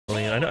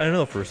mean, I know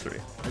the first three.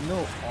 I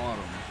know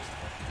Autumn.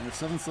 And if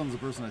Seven Sun's the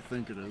person I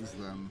think it is,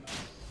 then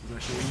he's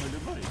actually one of my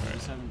good buddies. I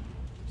just haven't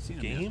seen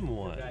him Game yet.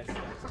 1. Alright,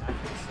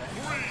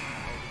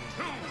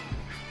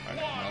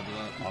 I'll do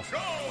that. Awesome.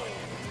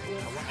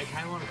 I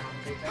kind of want to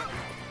commentate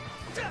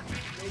that.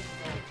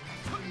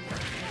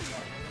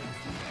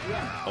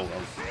 Oh, that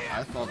was...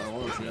 I thought that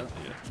was, yeah.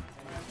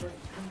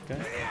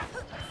 Okay.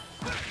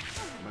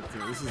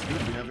 But this is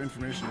good. We have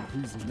information on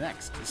who's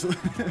next.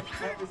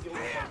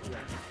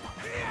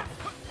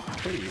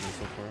 Pretty even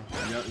so far.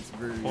 Yeah, it's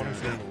very Podunk's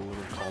getting a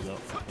little called out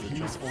for the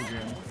jump. peaceful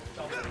game.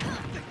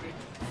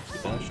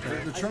 Dash They're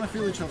attack. trying to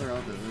feel each other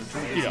out there. They're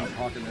trying to get some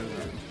pocket near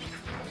there.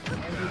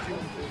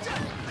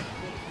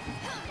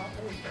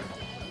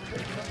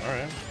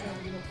 Alright.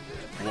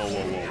 Whoa.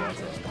 That's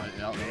a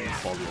Yeah,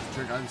 that was a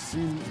trick. I've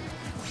seen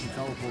the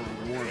teleport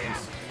reward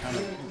just kind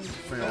of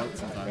fail out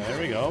sometimes. There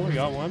we go. We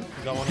got one.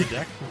 We got one on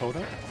deck from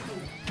Podunk.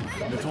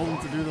 They told him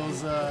to do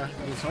those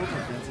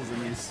teleport cancels,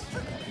 and he's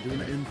doing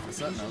it in the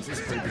set now. This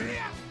is pretty good.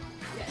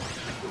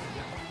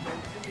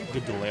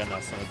 Good delay on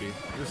that side B.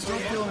 They're still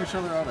feeling each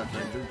other out, I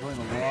think. They're playing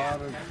a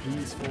lot of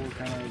peaceful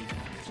kind of...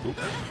 Scoop.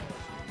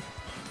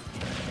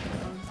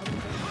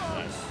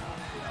 Nice.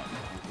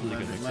 Really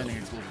good mix landing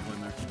up. explosive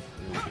in there.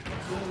 Really good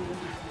mix up.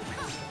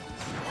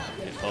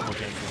 Yeah, teleport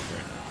cancel was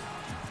great.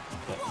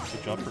 But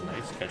good job for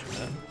Nice catching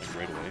that like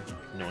right away,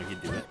 knowing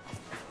he'd do it.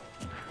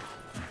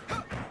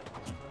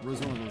 Rose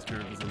one of those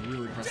characters that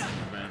really presses an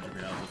advantage if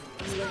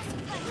you have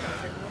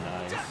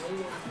it. Nice.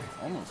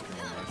 Almost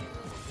killing that.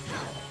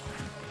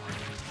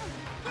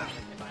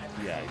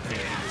 Yeah, he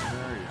can't.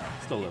 There you go.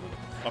 Still living.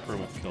 Upper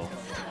with kill.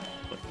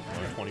 But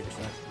only 20%.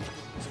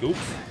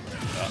 Scoops.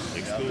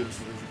 Big Yeah, scoop. there's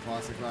a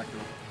classic back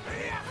kill.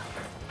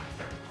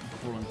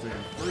 Before I'm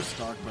taking first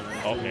stock, but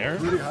Oh, there?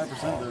 pretty high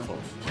percent there. Close.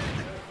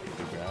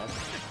 Good grab.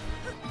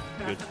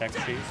 Good tech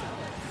chase.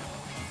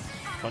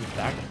 Fun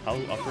fact, how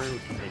upper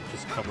can they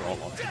just cover all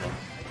options on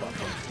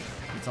platforms?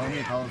 You telling me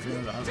a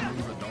Palutena that has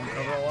moves that don't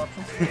cover all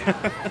options?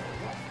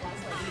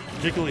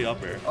 Particularly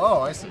upper.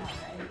 Oh, I see. No,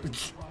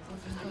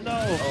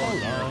 Oh,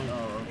 hold yeah, on. no.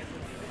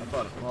 I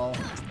thought, well,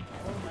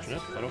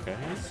 Unfortunate, but okay.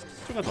 He's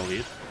still got the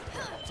lead.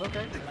 it's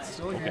okay. It's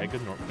still a Okay, game.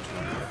 good north.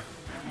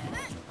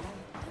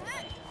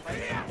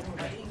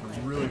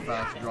 Really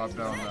fast drop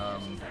down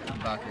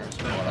back here.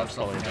 So Oh, that's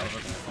something probably out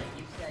of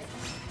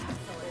it.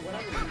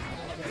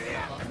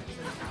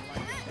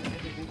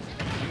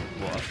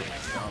 Well,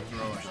 that's Down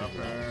throw and up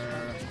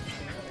there.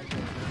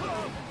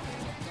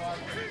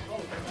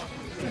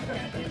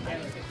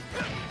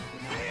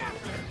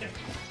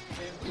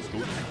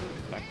 Scoop.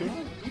 Back to it.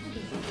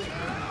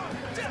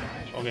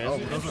 Okay, Oh,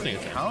 that's those are interesting.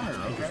 It's counter,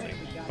 okay. interesting.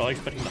 Probably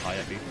expecting the high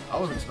FE. I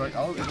was expecting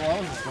a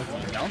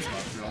down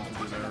smash to be honest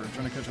with you there.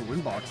 Trying to catch a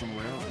win box on the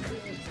way out.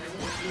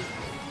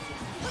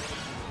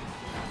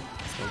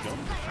 Still go.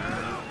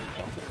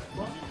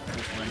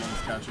 Just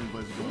Raymond's catching,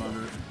 Blaze going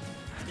under it.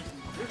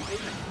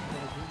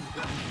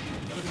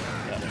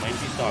 Yeah, might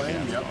be stock.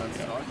 Yep, Yeah, that's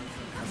stock. stock.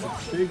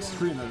 That's a big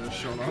screen that just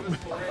showed up.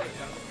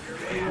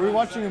 Are we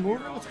watching a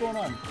movie? What's going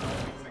on?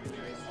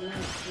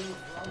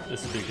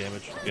 This is big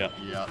damage. Yeah.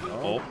 Yeah.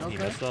 Oh, he okay.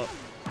 messed up.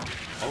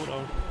 Oh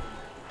no.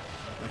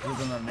 That could have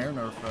been an air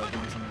nerf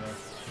doing something there.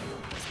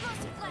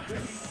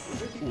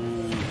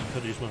 Ooh,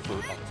 could have just went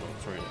for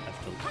sorry,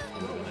 F tilt.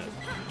 That would have been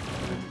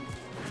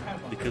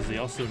it. Because they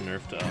also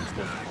nerfed Explosive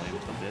Flame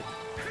a bit.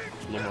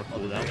 A little more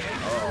cooldown.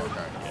 Oh,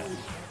 okay. Yeah.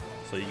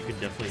 So you can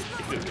definitely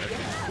take it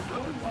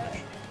with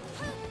punish.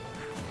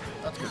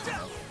 That's good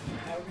stuff.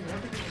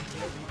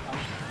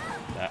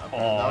 That,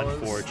 That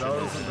unfortunate. That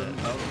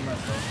was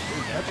messed up.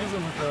 He catches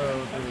him with the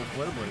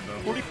flare blade though.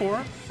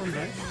 44 from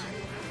Nice.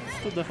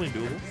 Still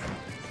definitely doable.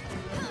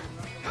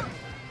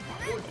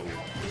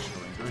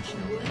 Good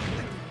shield.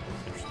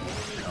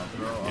 Down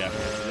throw. Yeah,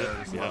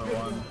 There's another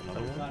one.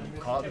 Another one.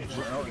 Caught.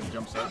 Oh, he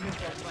jumps up.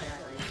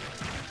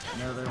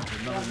 Nair there.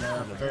 Another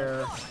nair.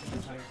 Fair.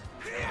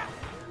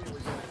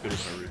 Good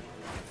recovery.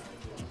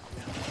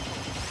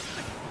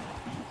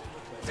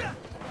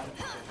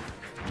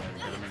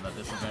 Get him in that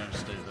disadvantage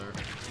state there.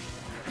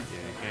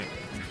 Yeah,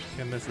 you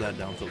can't miss that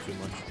down tilt too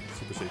much.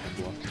 Super safe and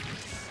block.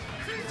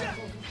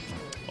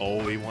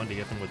 Oh, he wanted to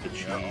get them with the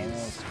cheese. Yeah,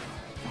 almost.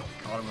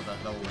 Caught him with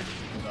that double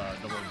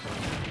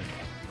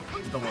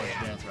edge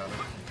dance rather.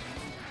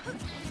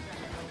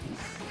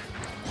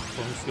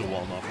 So I'm just gonna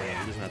wall him off right now.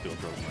 He doesn't have to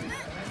approach.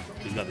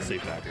 He's got the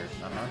safe backer.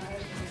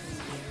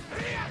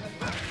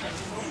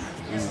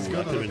 This is Ooh, good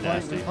that though. could have been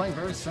nasty. They're playing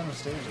very center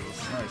stage of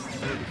this. Nice.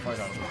 It's a really good fight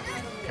out of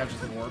it. Catches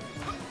the warp.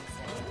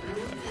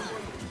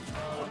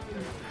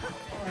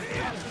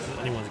 This is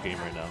anyone's game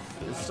right now.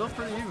 It's still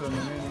pretty even. I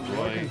mean,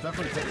 Roy Roy. can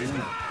definitely take it.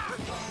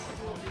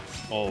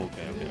 Oh,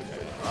 okay.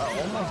 I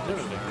almost did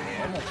it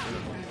there. Almost did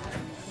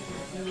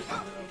it.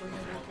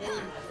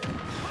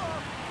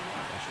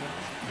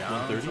 Yeah,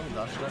 130?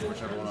 dash attack,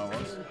 whichever one I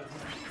was.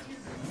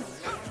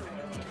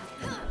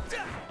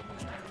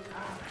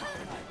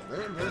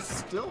 They're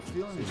still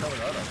feeling each other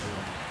out, I feel.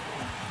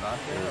 Back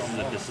there,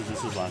 almost.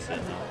 This is last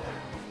hit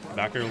now.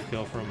 Backer will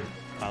kill from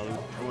Palu.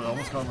 Oh, it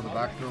almost caught him with a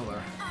back throw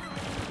there.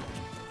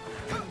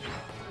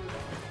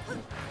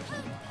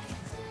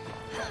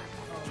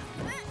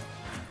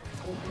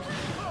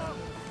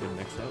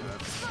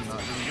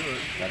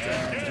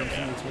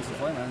 Explosive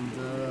Flame, and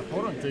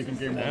Podunk taking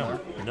game one there.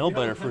 Damn, no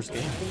better first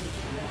game.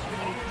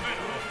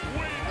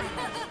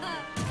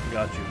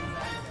 Got you.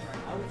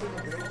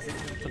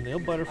 It's a nail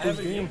biter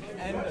first game.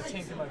 And a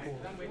chink in my pool.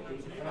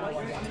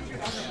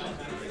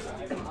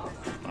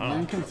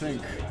 You can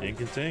think. You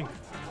can think.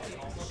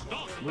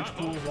 Which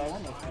pool is that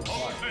one? That's pool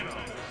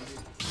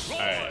 5.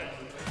 Alright.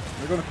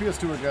 They're going to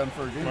PS2 again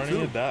for game Running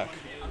 2. it back.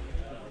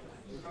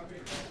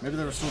 Maybe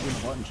they were still doing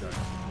the button check.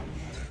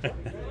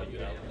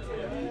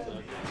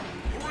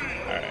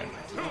 Alright.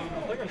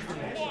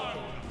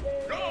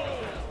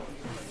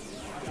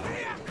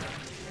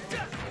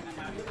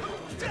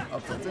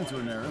 Up tilt, into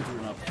an air, into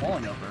an up,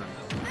 falling up there.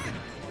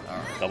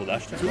 Alright. Double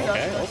dash tech. Two dash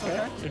Okay, attacks, okay.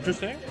 okay.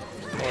 Interesting.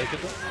 I like it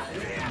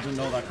though. Didn't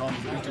know that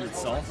comes into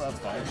itself, that's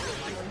fine.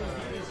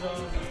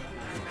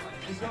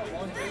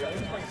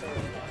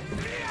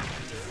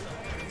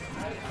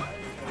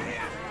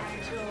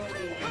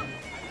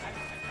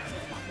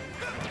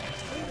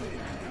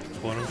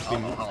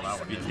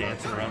 Podunk be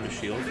dancing around the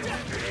shield.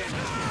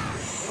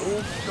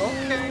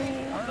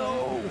 Okay, I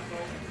know.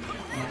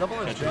 Double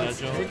edge Catching that jumps,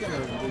 jump. taking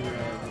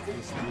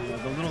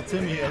the little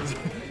Timmy as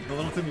the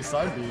little Timmy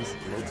side Bs.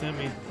 Little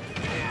Timmy.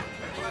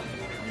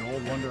 You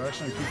hold one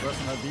direction and keep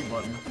pressing that B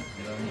button,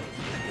 and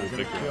then you get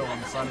a kill on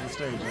the side of the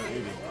stage at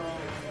 80.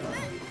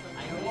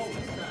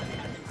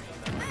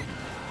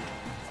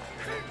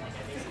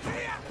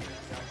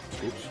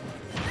 Oops.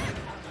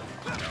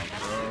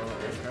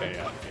 Okay.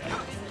 Yeah.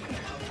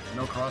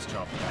 No cross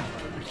chop.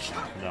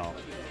 No.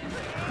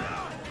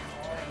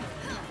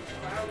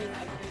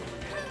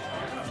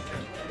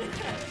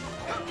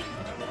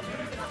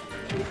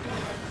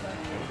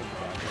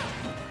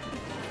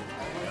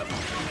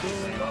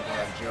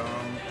 Jump.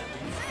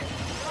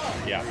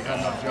 Yeah. Got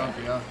enough jump,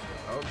 yeah.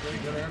 Okay,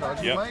 good air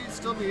dodge. Yep. Might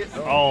still be it.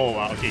 Oh,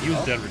 wow. Okay, he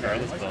was dead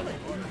regardless, but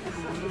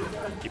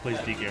he plays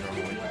DK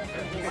normally.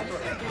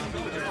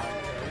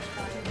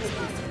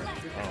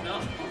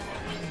 Oh.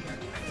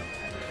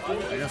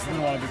 I guess we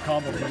don't want to be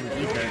combo team with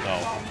DK. No.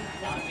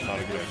 Not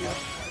a good idea.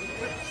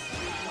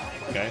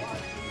 Okay.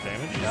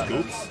 Damage. Yeah,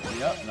 Scoops.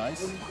 Yep,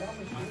 nice.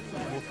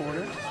 Move forward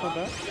here. It's not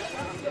bad.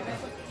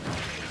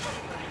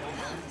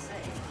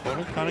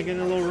 Podunk kind of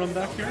getting a little run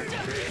back here.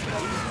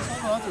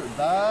 Hold on to it.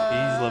 That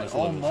He's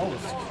living.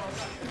 almost.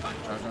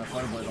 Charging a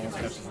Fire Blade almost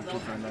catches the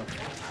kick right now.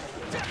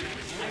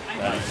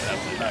 That is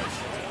absolutely nice.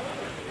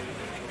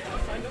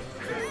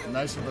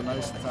 Nice with a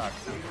nice attack.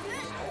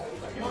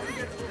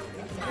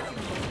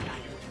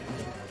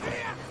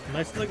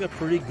 Nice, like a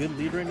pretty good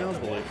lead right now,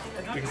 but like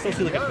you can still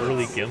see like an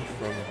early gimp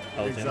from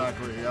Palutena.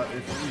 Exactly, yeah.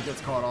 If he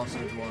gets caught off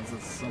stage once,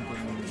 it's something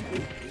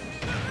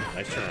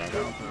Nice turnaround.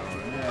 down throw.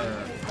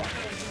 Yeah.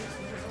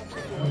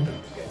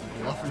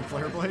 Bluffing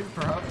Flare Blade,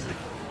 perhaps?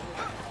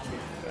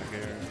 Back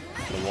here.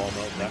 The wall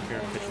melt back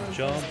here. Pitch and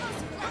jump.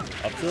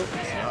 Up tilt.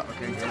 Yeah,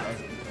 okay, good. I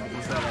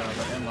use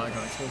that end lag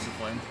on Explosive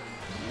Flame.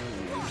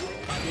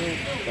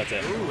 That's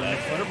it. Ooh, and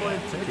Flare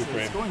Blade takes it. frame.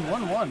 It's going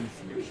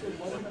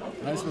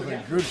 1-1. Nice with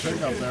a good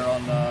pickup there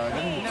on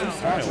getting the 2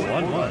 stars.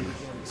 Alright, 1-1.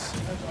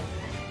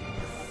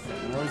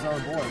 Roy's our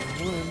boy.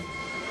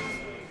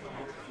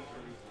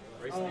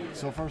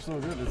 So far, so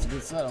good. It's a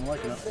good set. I'm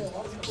liking it.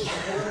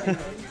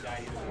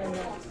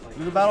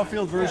 Do the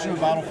Battlefield version of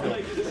Battlefield.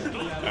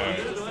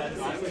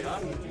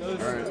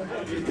 Alright.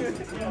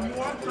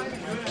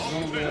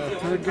 The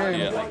third game.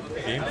 Yeah.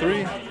 Game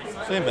 3.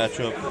 Same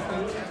matchup.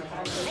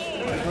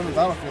 We're going to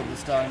Battlefield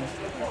this time.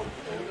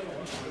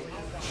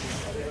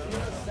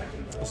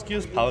 This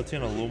gives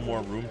Palutena a little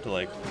more room to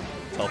like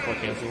teleport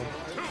cancel.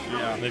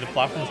 Yeah. And the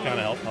platforms kind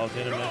of help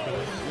Palutena in that kind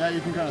of. Yeah,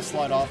 you can kind of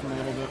slide off him a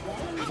little bit.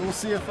 So we'll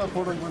see if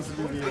Podunk wants to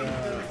do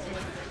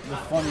the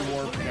funny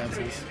warp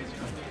cancels.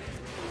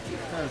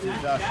 Fair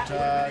through dash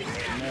attack.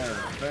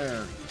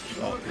 There.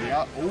 Oh,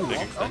 yeah. Ooh,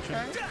 Big extension.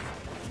 okay.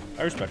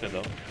 I respect it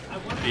though.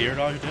 The air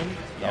dodged him.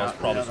 That was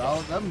probably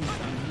smart. that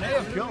may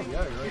have killed.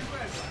 Yeah, you're right.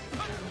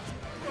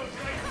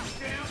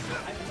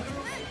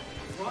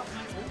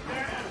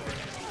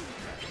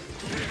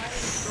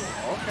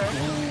 Okay.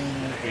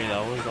 Okay,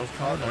 that was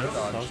kind of nice.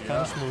 That was kind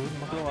of smooth. I'm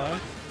not gonna lie.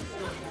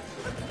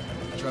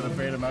 Try to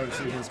bait him out to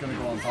see if he was going to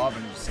go on top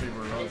and he just stayed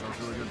where he was. That was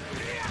really good.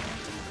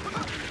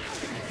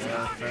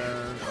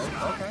 Fair.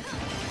 Oh, okay.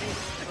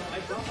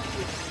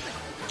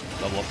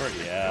 Double upper,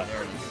 yeah.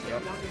 There it is.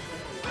 Yep.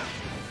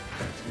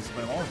 He's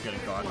been almost getting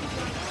caught.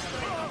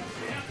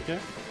 Okay.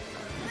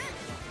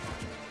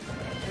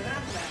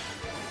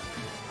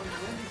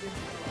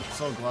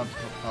 So glad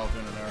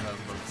Palutena there has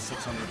about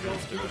 600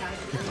 hits to it.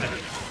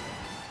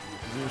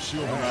 He was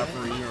shielding that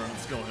for a year and it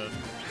still hit.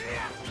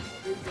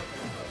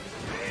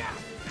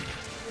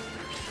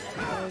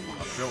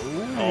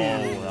 Ooh.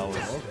 Oh, that was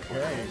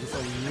Okay, just a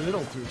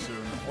little too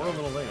soon. Or a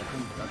little late. I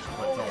couldn't actually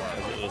quite tell that.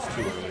 it was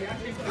too early.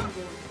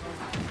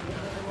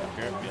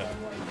 Here, yeah.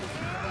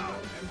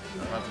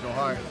 Have to go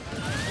high.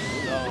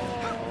 No.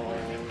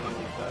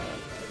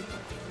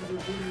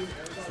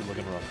 This is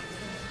looking rough.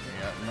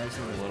 Yeah, nice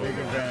with big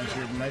advantage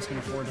here. Nice can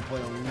afford to play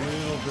a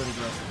little bit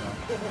aggressive now.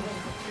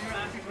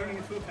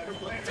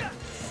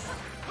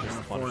 Can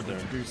afford to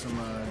do some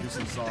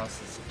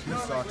sauce. It's 2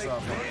 stocks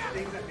up.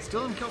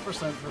 Still in kill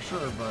percent for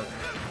sure, but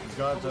he's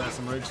got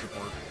some rage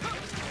support.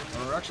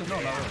 Or actually,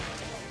 no, not really.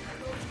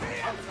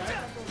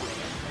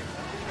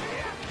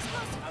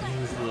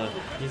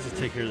 He needs to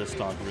take care of the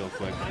stock real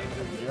quick.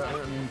 Yeah,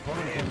 I mean,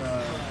 Podunk can.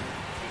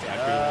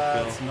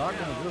 It's not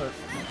going to do it.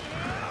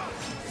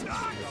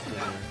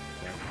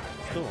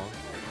 Still on.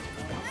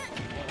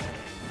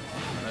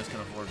 Nice can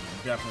afford to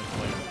definitely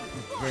play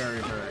very,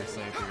 very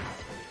safe here.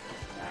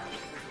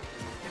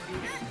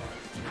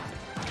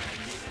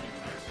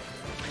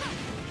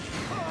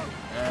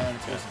 And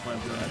explosive flame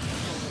doing it.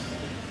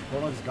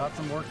 Podunk's got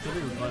some work to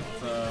do, but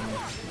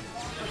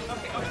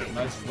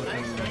nice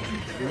flipping,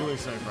 really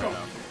safe right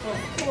now.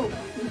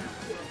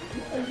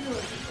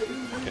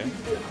 Okay.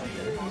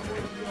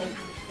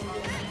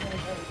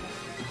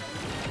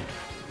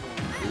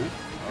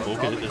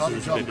 Okay, this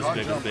is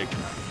big.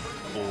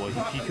 Oh,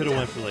 he could have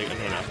went for like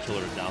an up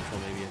tilt or down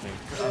tilt maybe, I think.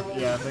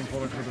 Yeah, I think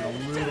Podunk could have been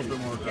a little bit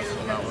more aggressive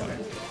on that one.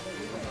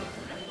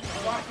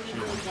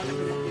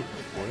 Through.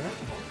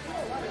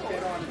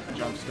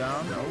 Jumps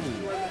down. Oh.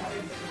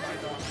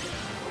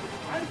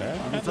 Okay.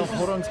 You can tell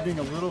Podunk's being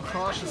a little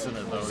cautious in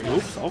it though.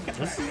 Oops, okay.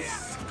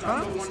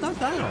 It's not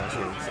bad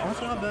honestly. It's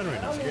also not bad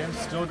right now. This game's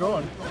still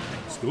going.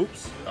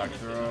 Scoops. Back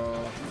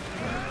throw.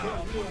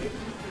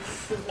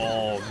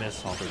 Oh,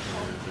 miss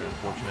opportunity. They're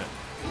unfortunate.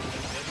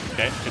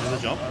 Okay, get the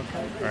jump.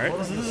 Okay. Alright,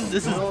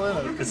 this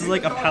is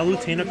like a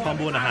Palutena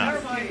combo and a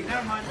half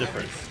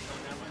difference.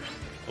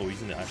 Oh,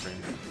 using the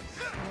iframes.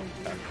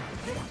 Okay.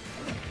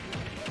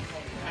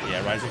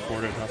 Yeah, rising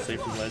forward is not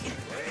safe for ledge.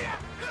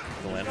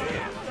 The land with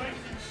it.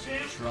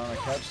 Trying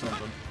to catch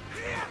something.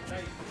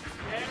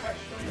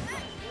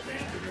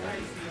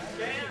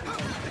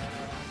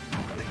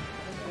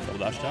 Double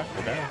dash attack.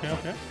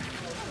 Okay.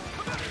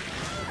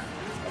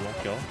 I won't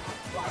kill.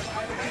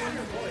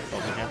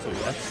 Double cancel.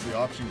 That's the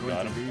option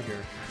going to be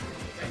here.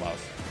 Wow.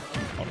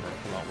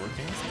 Not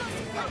working.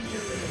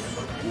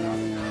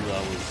 Ooh,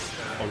 that was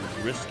a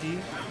risky.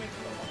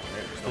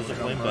 There's a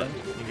flame, but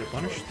you get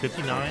punished.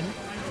 59.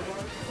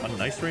 On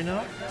nice right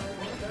now.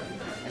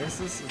 This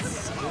is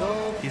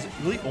still. He's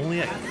really only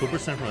at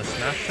 2% from a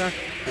smash attack,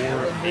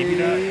 or maybe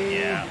that.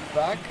 Yeah.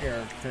 Back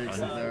air takes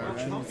it there,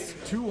 and it's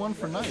 2-1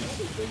 for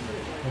nice.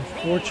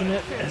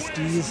 Unfortunate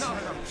SDs.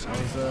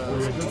 That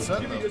was a good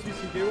set though.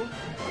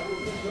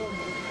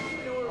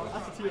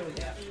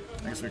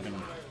 I guess we can.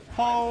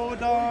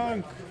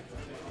 Podunk.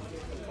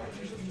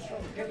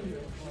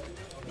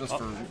 Just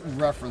for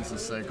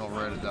reference's sake, I'll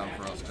write it down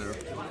for us too.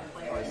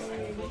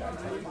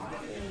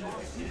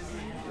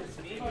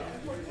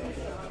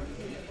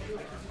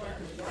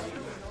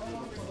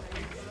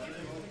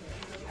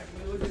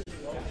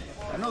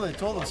 I know they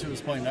told us who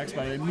was playing next,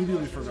 but I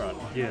immediately forgot.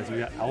 Yeah, so we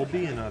got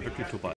Albie and Victor Topa.